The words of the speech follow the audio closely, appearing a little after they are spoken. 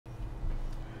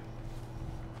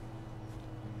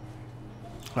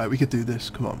Right, we could do this.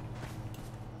 Come on. Do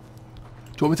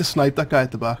you want me to snipe that guy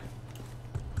at the back?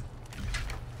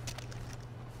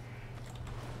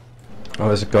 Oh,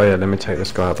 there's a guy here. Let me take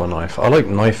this guy out by knife. I like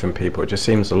knifing people. It just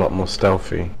seems a lot more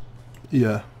stealthy.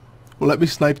 Yeah. Well, let me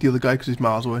snipe the other guy because he's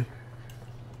miles away.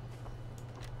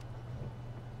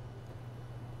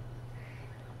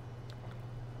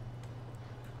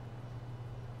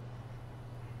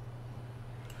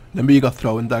 Remember, you got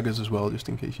throwing daggers as well, just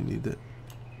in case you need it.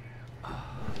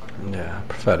 Yeah, I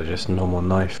prefer to just normal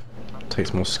knife.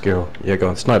 Takes more skill. Yeah, go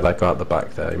on, snipe that guy at the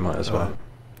back there. You might as well.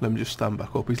 Let me just stand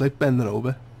back up. He's like bending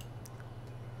over.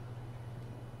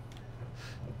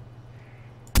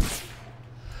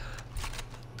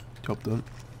 Job done.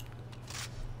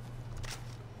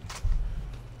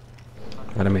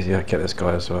 Right, let me get this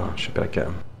guy as well. Should be able to get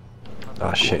him.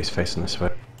 Ah, shit, he's facing this way.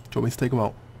 Do you want me to take him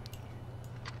out?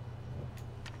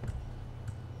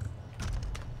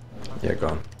 Yeah, go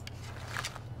on.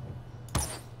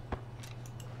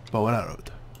 Bow and arrow.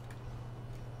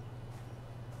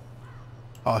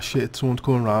 Oh shit, someone's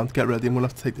coming around. Get ready, I'm gonna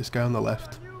have to take this guy on the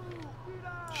left.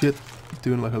 Shit,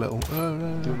 doing like a little...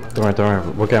 Don't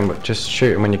worry, we'll get him. Just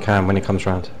shoot him when you can, when he comes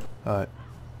round. Alright.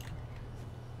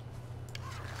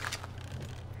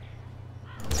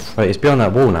 Wait, he's behind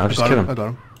that wall now, just kill him. I got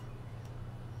him.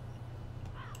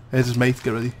 Here's his mate,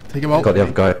 get ready. Take him out. Got the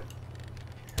other guy.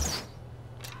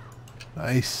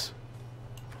 Nice.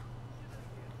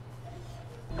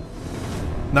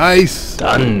 Nice!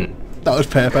 Done! That was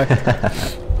perfect.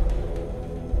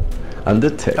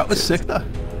 Undetected. That was sick, that.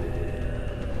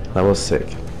 That was sick.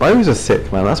 Bows are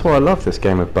sick, man. That's why I love this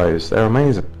game of bows. They're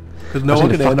amazing. Because no one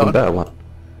can hear nothing. Better one.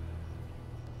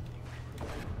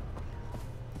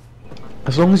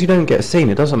 As long as you don't get seen,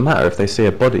 it doesn't matter if they see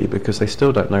a body because they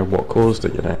still don't know what caused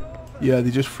it, you know. Yeah, they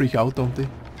just freak out, don't they?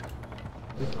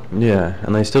 Yeah,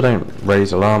 and they still don't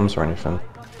raise alarms or anything.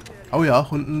 Oh yeah,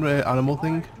 hunting animal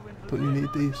thing. Don't you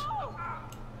need these?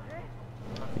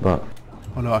 But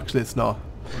Oh no, actually it's not.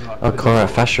 oh,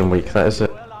 Correct Fashion Week, that is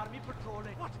it.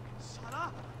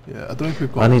 Yeah, I don't think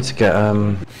we've got... I need to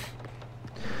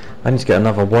get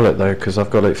another wallet though, because I've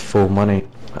got like full money.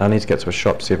 I need to get to a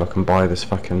shop, see if I can buy this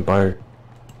fucking bow.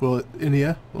 Well, in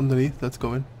here, underneath, let's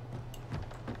go in.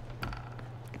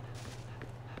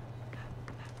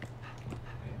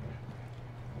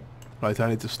 Right, I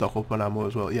need to stock up on ammo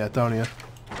as well. Yeah, down here.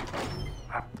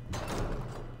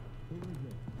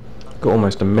 Got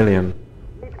almost 1 million.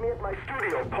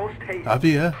 Have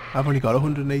you? Yeah? I've only got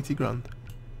 180 grand.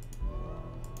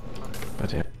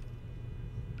 But yeah.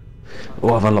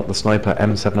 Oh, I've unlocked the sniper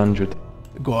M700.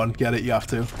 Go on, get it, you have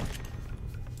to.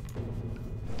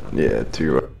 Yeah,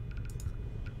 too.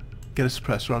 Get a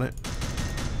suppressor on it.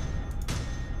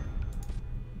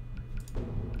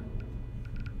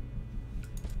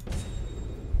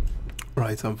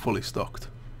 Right, I'm fully stocked.